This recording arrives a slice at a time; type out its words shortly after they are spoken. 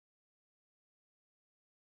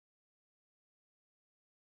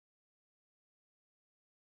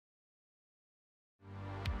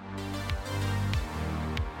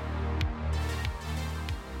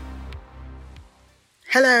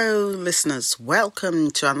Hello, listeners.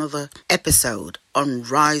 Welcome to another episode on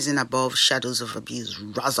Rising Above Shadows of Abuse,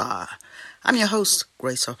 Raza. I'm your host,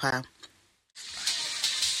 Grace Opal.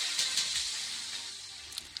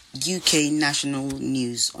 UK National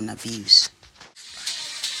News on Abuse.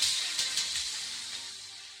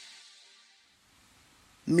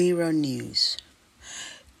 Mirror News,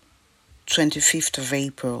 25th of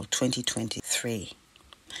April 2023,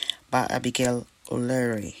 by Abigail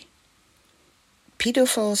O'Leary.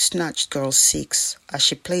 Pedophile snatched girl 6 as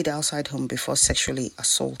she played outside home before sexually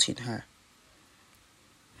assaulting her.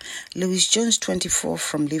 Louis Jones, 24,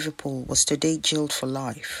 from Liverpool, was today jailed for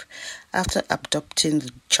life after abducting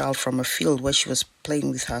the child from a field where she was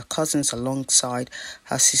playing with her cousins alongside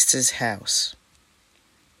her sister's house.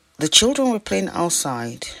 The children were playing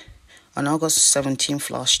outside on August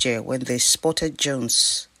 17th last year when they spotted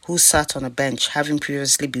Jones, who sat on a bench having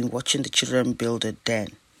previously been watching the children build a den.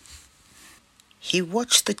 He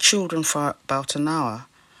watched the children for about an hour,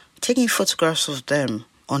 taking photographs of them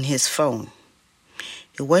on his phone.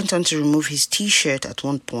 He went on to remove his t-shirt at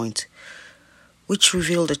one point, which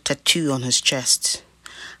revealed a tattoo on his chest,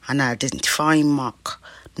 an identifying mark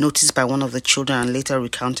noticed by one of the children and later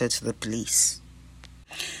recounted to the police.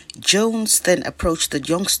 Jones then approached the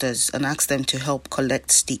youngsters and asked them to help collect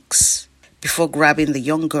sticks before grabbing the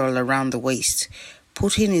young girl around the waist,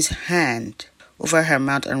 putting his hand over her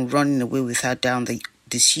mouth and running away with her down the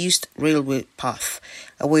disused railway path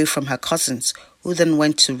away from her cousins, who then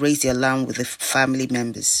went to raise the alarm with the family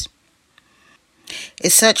members. A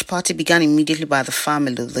search party began immediately by the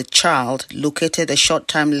family of the child, located a short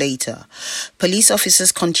time later. Police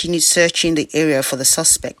officers continued searching the area for the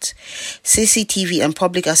suspect. CCTV and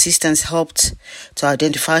public assistance helped to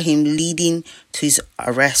identify him, leading to his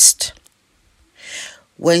arrest.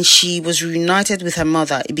 When she was reunited with her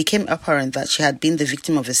mother, it became apparent that she had been the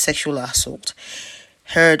victim of a sexual assault,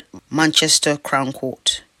 heard Manchester Crown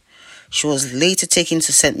Court. She was later taken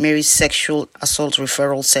to St. Mary's Sexual Assault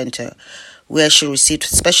Referral Centre, where she received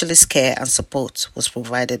specialist care and support was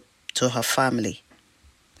provided to her family.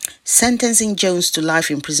 Sentencing Jones to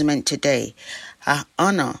life imprisonment today, Her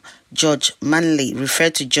Honour Judge Manley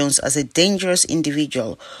referred to Jones as a dangerous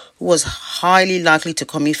individual who was highly likely to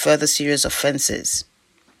commit further serious offences.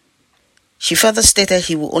 She further stated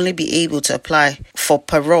he will only be able to apply for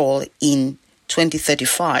parole in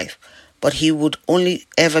 2035, but he would only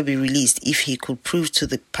ever be released if he could prove to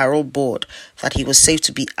the parole board that he was safe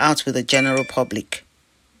to be out with the general public.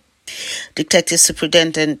 Detective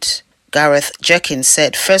Superintendent Gareth Jenkins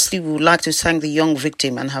said, "Firstly, we would like to thank the young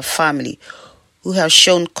victim and her family, who have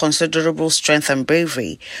shown considerable strength and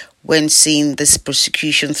bravery when seeing this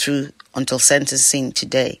prosecution through until sentencing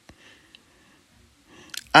today.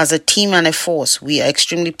 As a team and a force, we are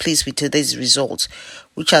extremely pleased with today's results,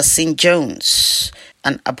 which has seen Jones,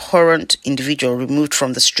 an abhorrent individual, removed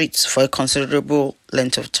from the streets for a considerable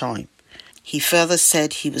length of time." He further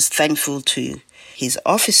said he was thankful to his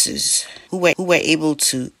officers who were able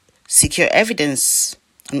to secure evidence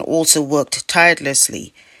and also worked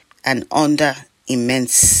tirelessly and under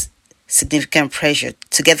immense significant pressure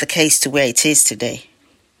to get the case to where it is today.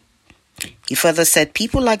 He further said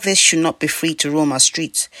people like this should not be free to roam our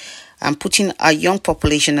streets and putting our young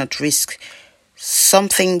population at risk,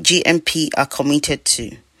 something GMP are committed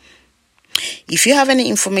to. If you have any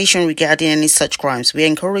information regarding any such crimes, we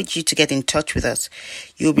encourage you to get in touch with us.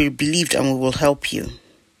 You will be believed and we will help you.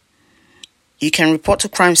 You can report to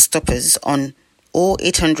Crime Stoppers on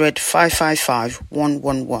 0800 555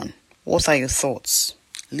 111. What are your thoughts?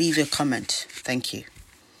 Leave your comment. Thank you.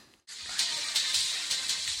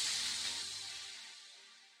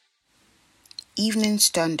 Evening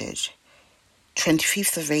Standard,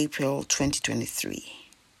 25th of April 2023,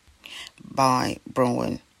 by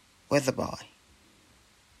Bronwyn Weatherby.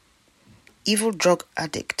 Evil drug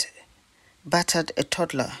addict battered a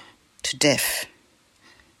toddler to death.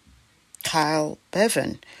 Kyle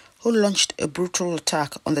Bevan, who launched a brutal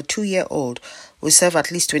attack on the 2-year-old, will serve at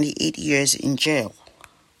least 28 years in jail.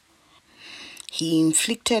 He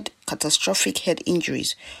inflicted catastrophic head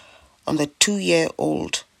injuries on the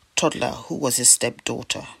 2-year-old toddler who was his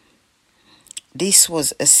stepdaughter. This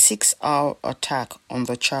was a 6-hour attack on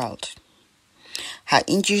the child. Her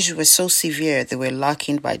injuries were so severe they were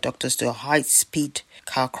likened by doctors to a high-speed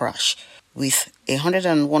car crash, with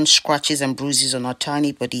 101 scratches and bruises on her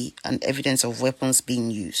tiny body and evidence of weapons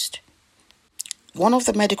being used. One of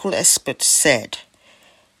the medical experts said,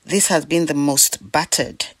 "This has been the most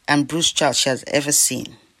battered and bruised child she has ever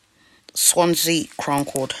seen." Swansea Crown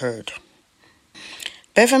Court heard.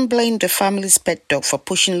 Bevan blamed the family's pet dog for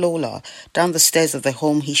pushing Lola down the stairs of the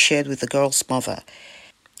home he shared with the girl's mother,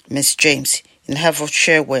 Miss James, in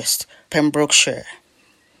Hertfordshire West, Pembrokeshire.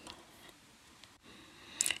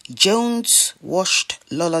 Jones washed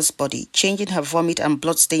Lola's body, changing her vomit and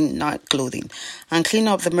blood-stained night clothing, and cleaned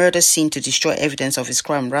up the murder scene to destroy evidence of his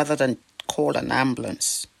crime rather than call an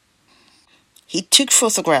ambulance. He took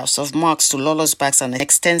photographs of marks to Lola's back and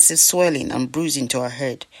extensive swelling and bruising to her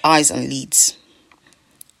head, eyes and lids.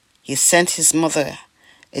 He sent his mother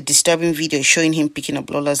a disturbing video showing him picking up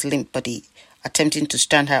Lola's limp body, attempting to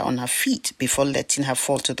stand her on her feet before letting her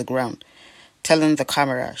fall to the ground, telling the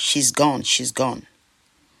camera, "She's gone, she's gone."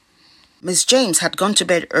 Miss James had gone to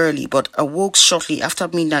bed early but awoke shortly after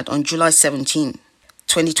midnight on July 17,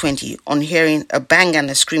 2020, on hearing a bang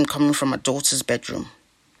and a scream coming from her daughter's bedroom.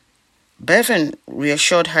 Bevan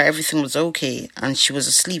reassured her everything was okay and she was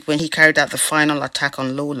asleep when he carried out the final attack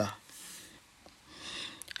on Lola.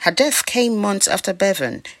 Her death came months after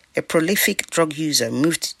Bevan, a prolific drug user,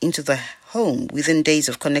 moved into the home within days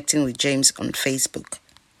of connecting with James on Facebook.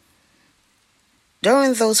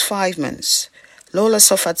 During those 5 months, Lola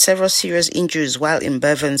suffered several serious injuries while in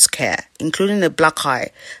Bevan's care, including a black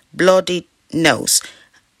eye, bloody nose,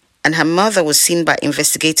 and her mother was seen by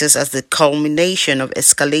investigators as the culmination of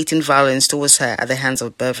escalating violence towards her at the hands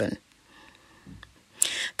of Bevan.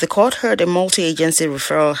 The court heard a multi-agency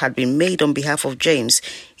referral had been made on behalf of James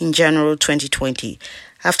in January 2020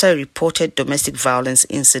 after a reported domestic violence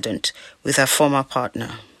incident with her former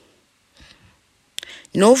partner.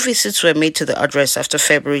 No visits were made to the address after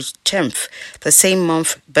February 10th, the same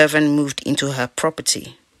month Bevan moved into her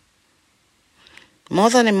property. More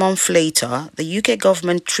than a month later, the UK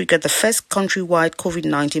government triggered the first countrywide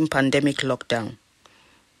COVID-19 pandemic lockdown.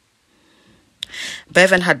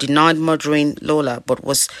 Bevan had denied murdering Lola but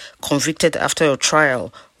was convicted after a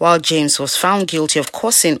trial, while James was found guilty of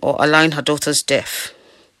causing or allowing her daughter's death.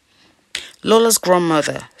 Lola's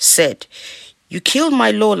grandmother said, "You killed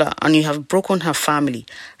my Lola and you have broken her family.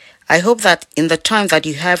 I hope that in the time that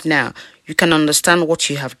you have now, you can understand what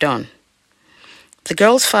you have done." The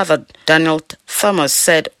girl's father, Daniel Thomas,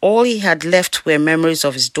 said all he had left were memories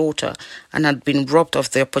of his daughter and had been robbed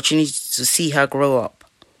of the opportunity to see her grow up.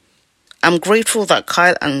 "I'm grateful that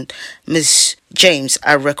Kyle and Miss James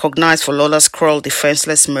are recognized for Lola's cruel,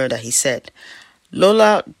 defenseless murder," he said.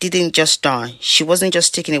 "Lola didn't just die. She wasn't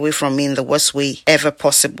just taken away from me in the worst way ever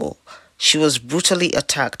possible. She was brutally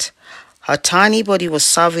attacked. Her tiny body was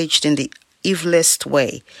savaged in the evilest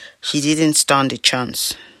way. She didn't stand a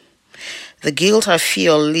chance. The guilt I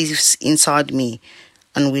feel lives inside me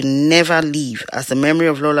and will never leave, as the memory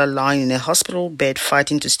of Lola lying in a hospital bed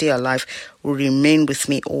fighting to stay alive will remain with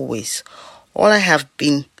me always. All I have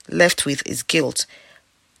been left with is guilt,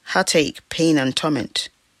 heartache, pain and torment."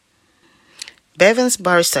 Bevan's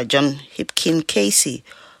barrister, John Hipkin Casey,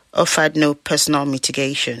 offered no personal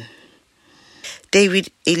mitigation. David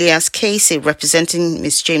Elias Casey, representing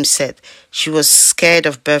Miss James, said she was scared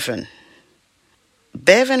of Bevan.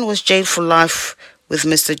 Bevan was jailed for life with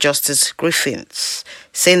Mr. Justice Griffiths,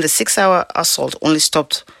 saying the 6-hour assault only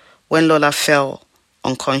stopped when Lola fell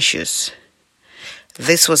unconscious.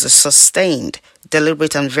 This was a sustained,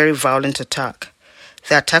 deliberate and very violent attack.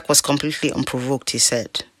 The attack was completely unprovoked, he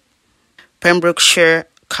said. Pembrokeshire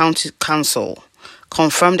County Council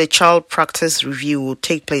confirmed a child practice review will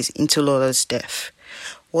take place into Lola's death.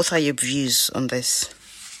 What are your views on this?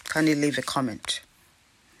 Kindly leave a comment.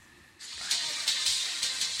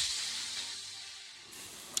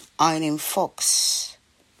 Eileen Fox,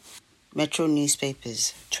 Metro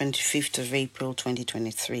Newspapers, 25th of April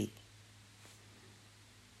 2023.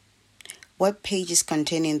 Web pages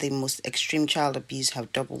containing the most extreme child abuse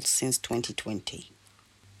have doubled since 2020.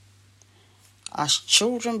 As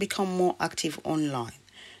children become more active online,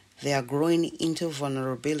 they are growing into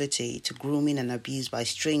vulnerability to grooming and abuse by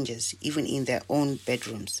strangers, even in their own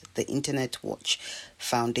bedrooms, the Internet Watch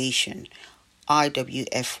Foundation,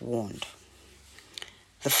 IWF, warned.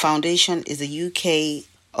 The foundation is a UK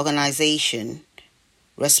organisation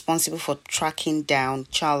responsible for tracking down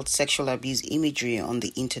child sexual abuse imagery on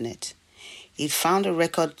the internet. It found a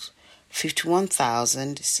record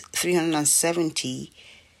 51,370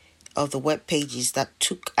 of the web pages that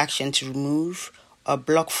took action to remove or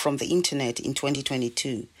block from the internet in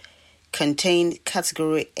 2022 contained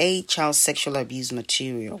Category A child sexual abuse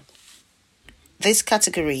material. This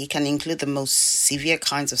category can include the most severe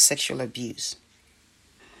kinds of sexual abuse.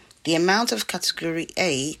 The amount of Category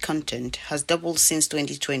A content has doubled since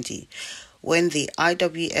 2020, when the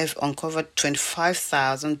IWF uncovered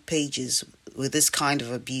 25,000 pages with this kind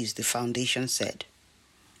of abuse, the foundation said.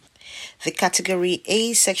 The Category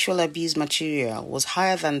A sexual abuse material was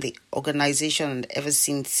higher than the organization had ever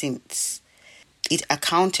seen since. It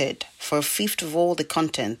accounted for a fifth of all the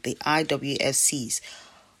content the IWF sees,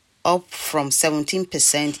 up from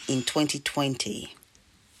 17% in 2020.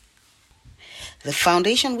 The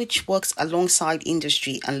foundation, which works alongside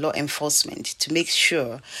industry and law enforcement to make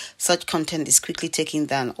sure such content is quickly taken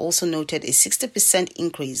down, also noted a 60%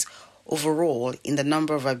 increase overall in the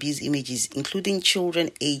number of abuse images, including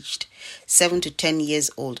children aged 7 to 10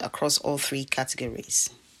 years old across all three categories.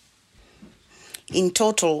 In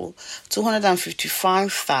total,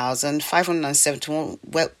 255,571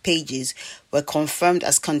 web pages were confirmed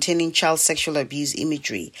as containing child sexual abuse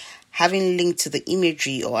imagery, having linked to the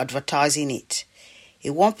imagery or advertising it. A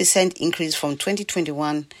 1% increase from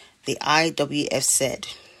 2021, the IWF said.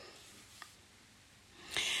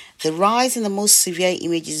 The rise in the most severe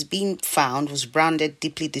images being found was branded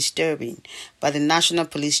deeply disturbing by the National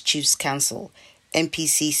Police Chiefs Council,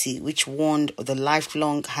 NPCC, which warned of the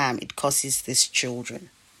lifelong harm it causes these children.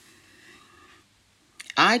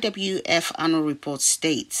 IWF annual report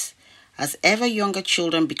states, as ever younger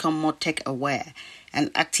children become more tech-aware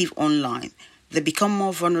and active online, they become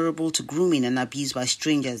more vulnerable to grooming and abuse by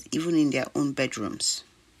strangers, even in their own bedrooms.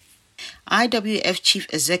 IWF Chief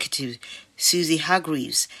Executive Susie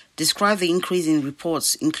Hargreaves described the increase in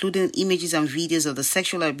reports, including images and videos of the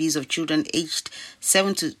sexual abuse of children aged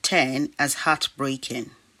 7 to 10, as heartbreaking.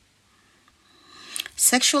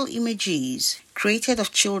 Sexual images created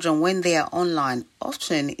of children when they are online,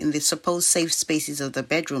 often in the supposed safe spaces of the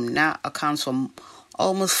bedroom, now accounts for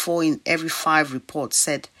almost 4 in every 5 reports,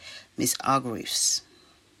 said Ms. Hargreaves.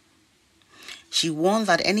 She warned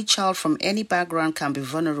that any child from any background can be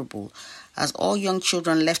vulnerable, as all young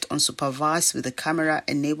children left unsupervised with a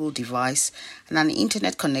camera-enabled device and an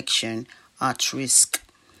internet connection are at risk.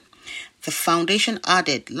 The foundation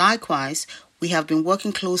added, likewise, we have been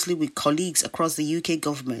working closely with colleagues across the UK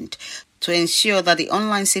government to ensure that the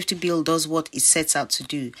Online Safety Bill does what it sets out to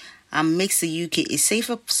do and makes the UK a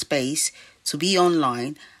safer space to be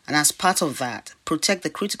online, and as part of that, protect the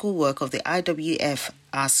critical work of the IWF,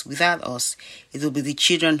 as without us, it will be the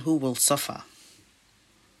children who will suffer.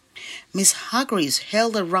 Ms. Hargreaves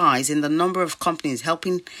hailed the rise in the number of companies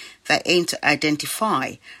helping that aim to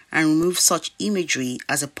identify and remove such imagery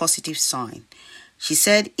as a positive sign. She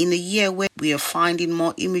said, in a year where we are finding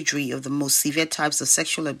more imagery of the most severe types of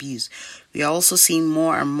sexual abuse, we are also seeing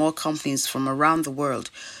more and more companies from around the world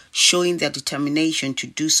showing their determination to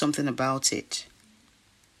do something about it.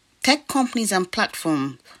 Tech companies and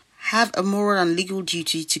platforms have a moral and legal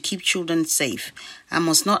duty to keep children safe and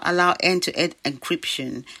must not allow end-to-end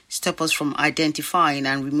encryption stop us from identifying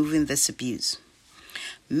and removing this abuse.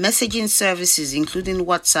 Messaging services, including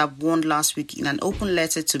WhatsApp, warned last week in an open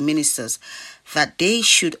letter to ministers that they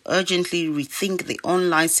should urgently rethink the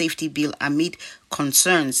online safety bill amid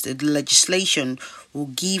concerns that the legislation will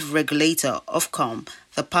give regulator Ofcom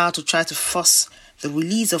the power to try to force the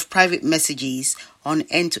release of private messages on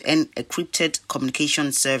end-to-end encrypted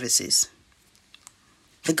communication services.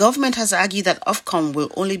 The government has argued that Ofcom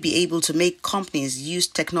will only be able to make companies use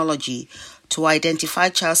technology to identify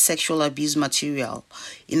child sexual abuse material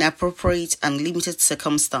in appropriate and limited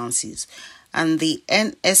circumstances, and the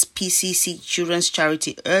NSPCC Children's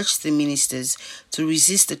Charity urged the ministers to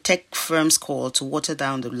resist the tech firm's call to water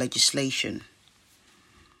down the legislation.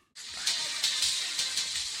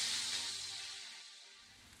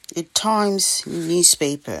 The Times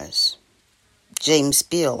newspapers. James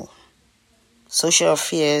Beale, Social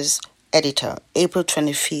Affairs Editor, April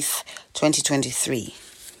 25th, 2023.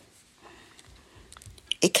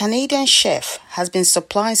 A Canadian chef has been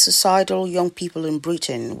supplying suicidal young people in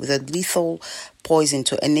Britain with a lethal poison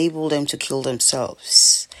to enable them to kill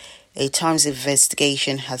themselves, a Times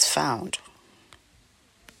investigation has found.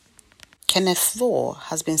 Kenneth Law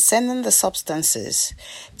has been sending the substances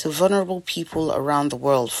to vulnerable people around the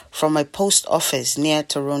world from a post office near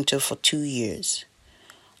Toronto for 2 years.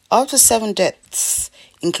 Up to 7 deaths,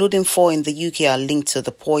 including 4 in the UK, are linked to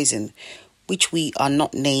the poison, which we are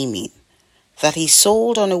not naming, that he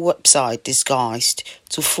sold on a website disguised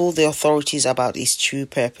to fool the authorities about his true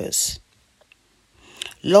purpose.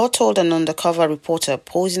 Law told an undercover reporter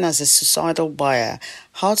posing as a suicidal buyer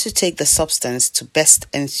how to take the substance to best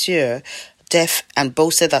ensure death, and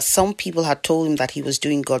boasted that some people had told him that he was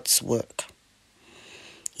doing God's work.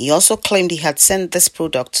 He also claimed he had sent this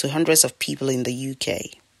product to hundreds of people in the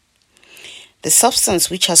UK. The substance,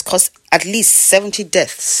 which has caused at least 70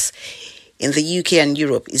 deaths in the UK and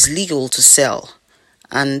Europe, is legal to sell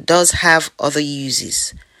and does have other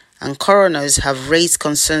uses, and coroners have raised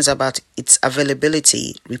concerns about its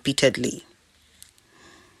availability repeatedly.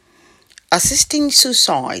 Assisting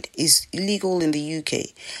suicide is illegal in the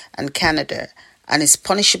UK and Canada, and is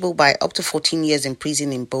punishable by up to 14 years in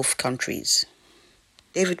prison in both countries.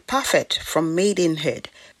 David Parfit from Maidenhead,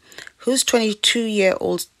 whose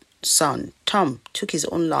 22-year-old son, Tom, took his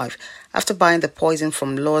own life after buying the poison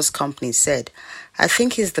from Law's company, said, "I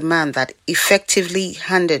think he's the man that effectively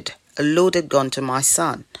handed a loaded gun to my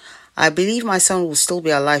son. I believe my son will still be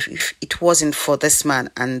alive if it wasn't for this man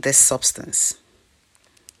and this substance."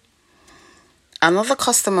 Another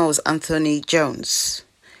customer was Anthony Jones.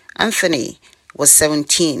 Anthony was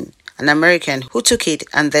 17, an American who took it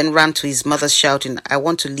and then ran to his mother shouting, "I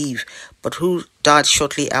want to leave," but who died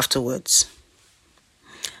shortly afterwards.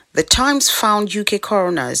 The Times found UK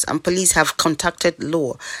coroners and police have contacted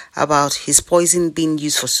Law about his poison being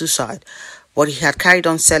used for suicide, but he had carried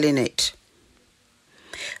on selling it.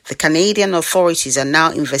 The Canadian authorities are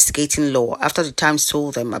now investigating Law after the Times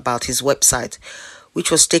told them about his website,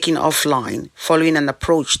 which was taken offline following an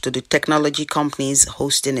approach to the technology companies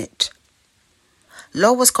hosting it.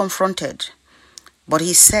 Law was confronted, but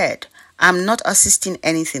he said, "I'm not assisting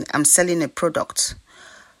anything, I'm selling a product."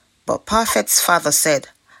 But Parfit's father said,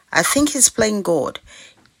 "I think he's playing God.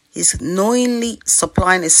 He's knowingly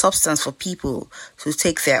supplying a substance for people to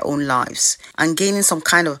take their own lives and gaining some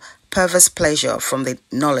kind of perverse pleasure from the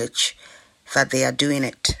knowledge that they are doing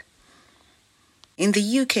it." In the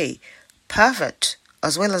UK, Parfit,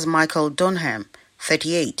 as well as Michael Dunham,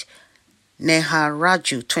 38, Neha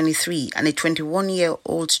Raju, 23, and a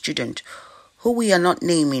 21-year-old student, who we are not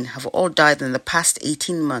naming, have all died in the past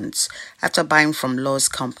 18 months after buying from Law's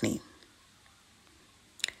company.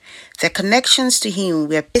 Their connections to him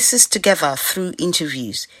were pieced together through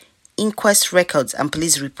interviews, inquest records, and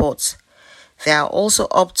police reports. There are also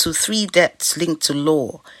up to 3 deaths linked to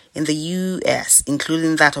Law in the US,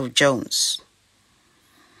 including that of Jones.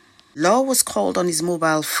 Law was called on his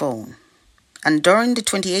mobile phone, and during the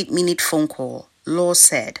 28-minute phone call, Law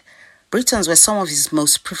said Britons were some of his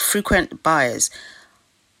most frequent buyers.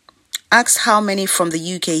 Asked how many from the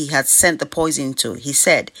UK he had sent the poison to, he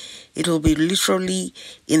said it will be literally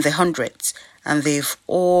in the hundreds, and they've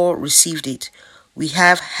all received it. "We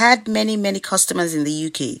have had many customers in the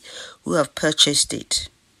UK who have purchased it."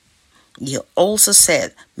 He also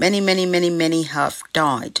said many have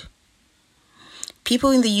died.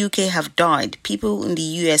 People in the UK have died, people in the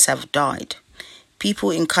US have died,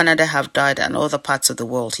 people in Canada have died, and other parts of the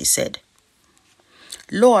world, he said.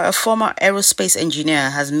 Law, a former aerospace engineer,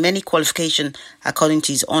 has many qualifications according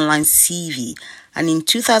to his online CV, and in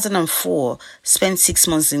 2004 spent 6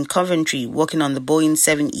 months in Coventry working on the Boeing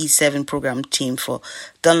 787 program team for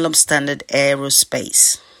Dunlop Standard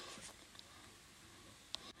Aerospace.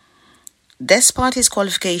 Despite his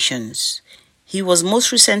qualifications, he was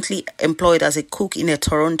most recently employed as a cook in a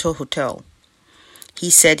Toronto hotel. He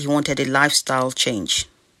said he wanted a lifestyle change.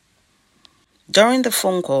 During the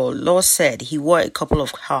phone call, Law said he wore a couple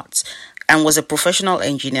of hats and was a professional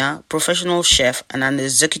engineer, professional chef, and an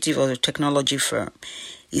executive of a technology firm.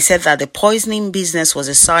 He said that the poisoning business was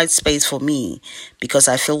a side space for me because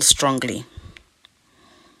I feel strongly.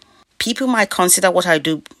 People might consider what I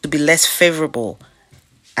do to be less favorable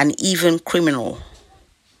and even criminal.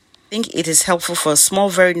 I think it is helpful for a small,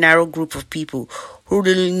 very narrow group of people who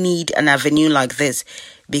really need an avenue like this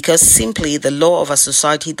because simply the law of our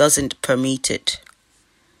society doesn't permit it.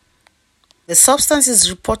 The substance is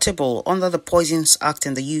reportable under the Poisons Act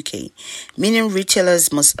in the UK, meaning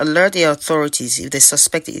retailers must alert the authorities if they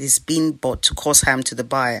suspect it is being bought to cause harm to the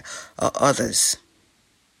buyer or others.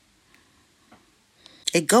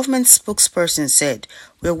 A government spokesperson said,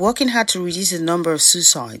 "We are working hard to reduce the number of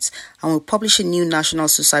suicides and will publish a new national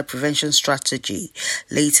suicide prevention strategy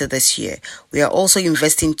later this year. We are also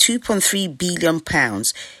investing £2.3 billion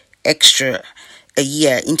extra a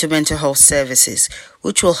year into mental health services,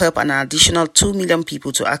 which will help an additional 2 million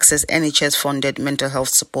people to access NHS-funded mental health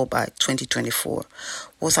support by 2024.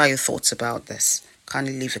 What are your thoughts about this?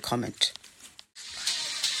 Kindly leave a comment.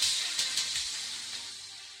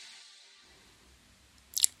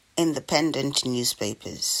 Independent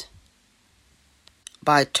newspapers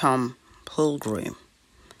by Tom Pilgrim,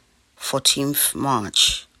 14th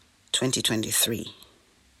March 2023.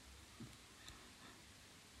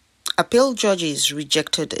 Appeal judges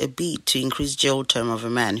rejected a bid to increase jail term of a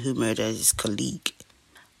man who murdered his colleague.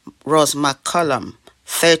 Ross McCallum,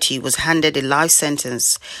 30, was handed a life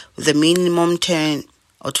sentence with a minimum term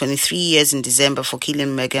of 23 years in December for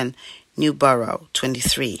killing Megan Newborough,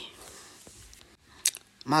 23.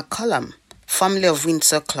 McCallum, family of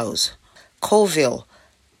Windsor Close, Colville,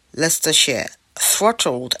 Leicestershire,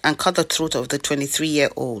 throttled and cut the throat of the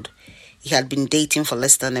 23-year-old he had been dating for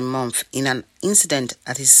less than a month in an incident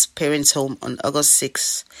at his parents' home on August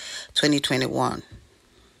 6, 2021.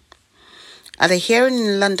 At a hearing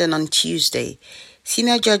in London on Tuesday,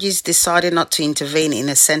 senior judges decided not to intervene in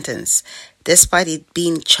a sentence, despite it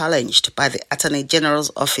being challenged by the Attorney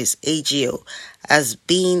General's Office, AGO, as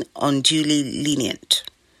being unduly lenient.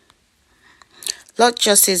 Lord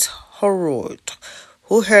Justice Horwood,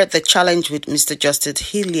 who heard the challenge with Mr.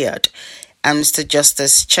 Justice Hilliard and Mr.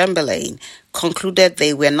 Justice Chamberlain, concluded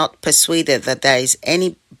they were not persuaded that there is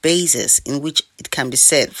any basis in which it can be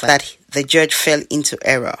said that the judge fell into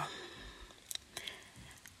error.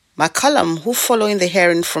 McCallum, who following the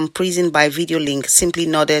hearing from prison by video link, simply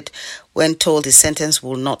nodded when told his sentence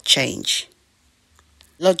will not change.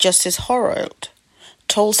 Lord Justice Horwood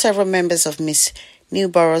told several members of Miss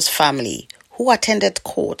Newborough's family who attended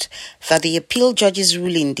court that the appeal judge's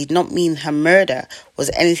ruling did not mean her murder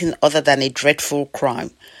was anything other than a dreadful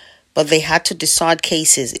crime, but they had to decide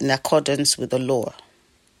cases in accordance with the law.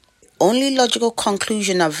 The only logical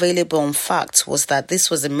conclusion available on facts was that this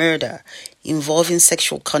was a murder involving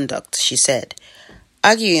sexual conduct, she said,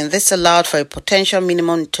 arguing this allowed for a potential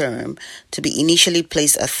minimum term to be initially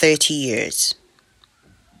placed at 30 years.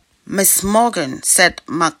 Ms. Morgan said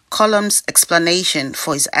McCallum's explanation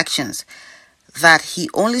for his actions, that he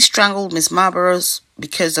only strangled Miss Marlborough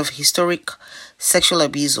because of historic sexual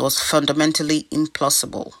abuse, was fundamentally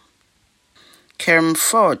implausible.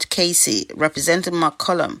 Kermford Casey, representing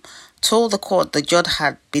McCallum, told the court the judge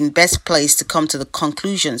had been best placed to come to the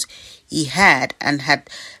conclusions he had and had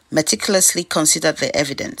meticulously considered the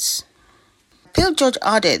evidence. The appeal judge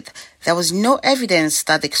added there was no evidence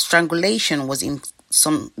that the strangulation was in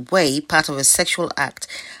some way part of a sexual act,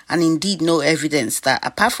 and indeed no evidence that,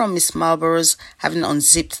 apart from Miss Marlborough's having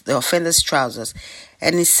unzipped the offender's trousers,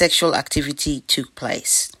 any sexual activity took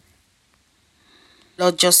place.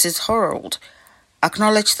 Lord Justice Horwood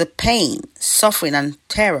acknowledged the pain, suffering and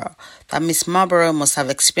terror that Miss Marlborough must have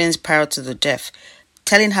experienced prior to the death,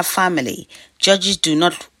 telling her family, judges do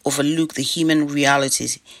not overlook the human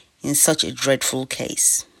realities in such a dreadful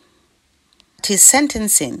case. At his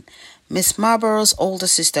sentencing, Miss Marlborough's older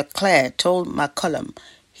sister Claire told McCallum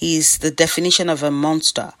he is the definition of a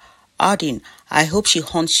monster, adding, I hope she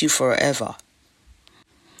haunts you forever.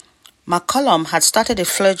 McCallum had started a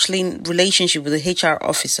fledgling relationship with a HR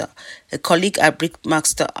officer, a colleague at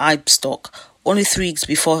Brickmaster Ibstock, only 3 weeks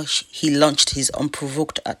before he launched his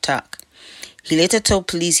unprovoked attack. He later told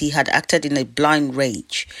police he had acted in a blind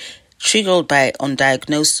rage, triggered by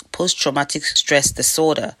undiagnosed post-traumatic stress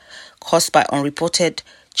disorder caused by unreported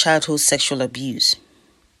childhood sexual abuse.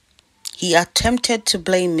 He attempted to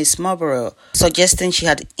blame Miss Marlborough, suggesting she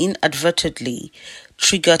had inadvertently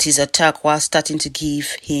triggered his attack while starting to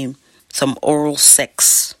give him some oral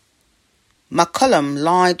sex. McCallum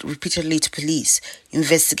lied repeatedly to police,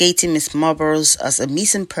 investigating Miss Marlborough as a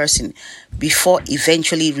missing person before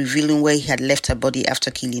eventually revealing where he had left her body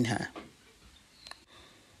after killing her.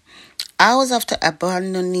 Hours after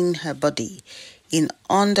abandoning her body in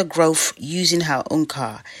undergrowth using her own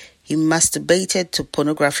car, he masturbated to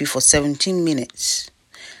pornography for 17 minutes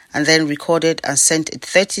and then recorded and sent a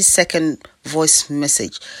 30-second voice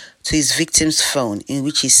message to his victim's phone in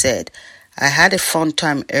which he said, I had a fun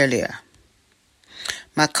time earlier.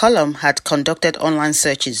 McCallum had conducted online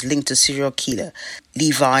searches linked to serial killer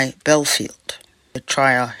Levi Belfield. The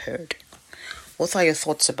trial heard. What are your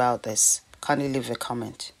thoughts about this? Kindly leave a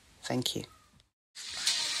comment. Thank you.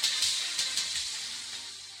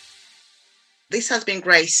 This has been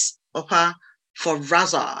Grace Upper for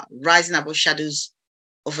Raza, Rising Above Shadows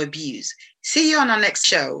of Abuse. See you on our next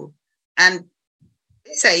show, and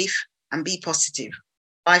be safe and be positive.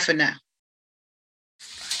 Bye for now.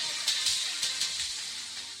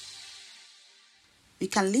 You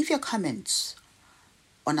can leave your comments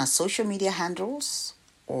on our social media handles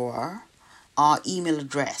or our email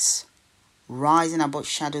address,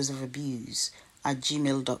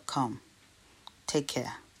 risingaboveshadowsofabuse@gmail.com. Take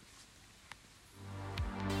care.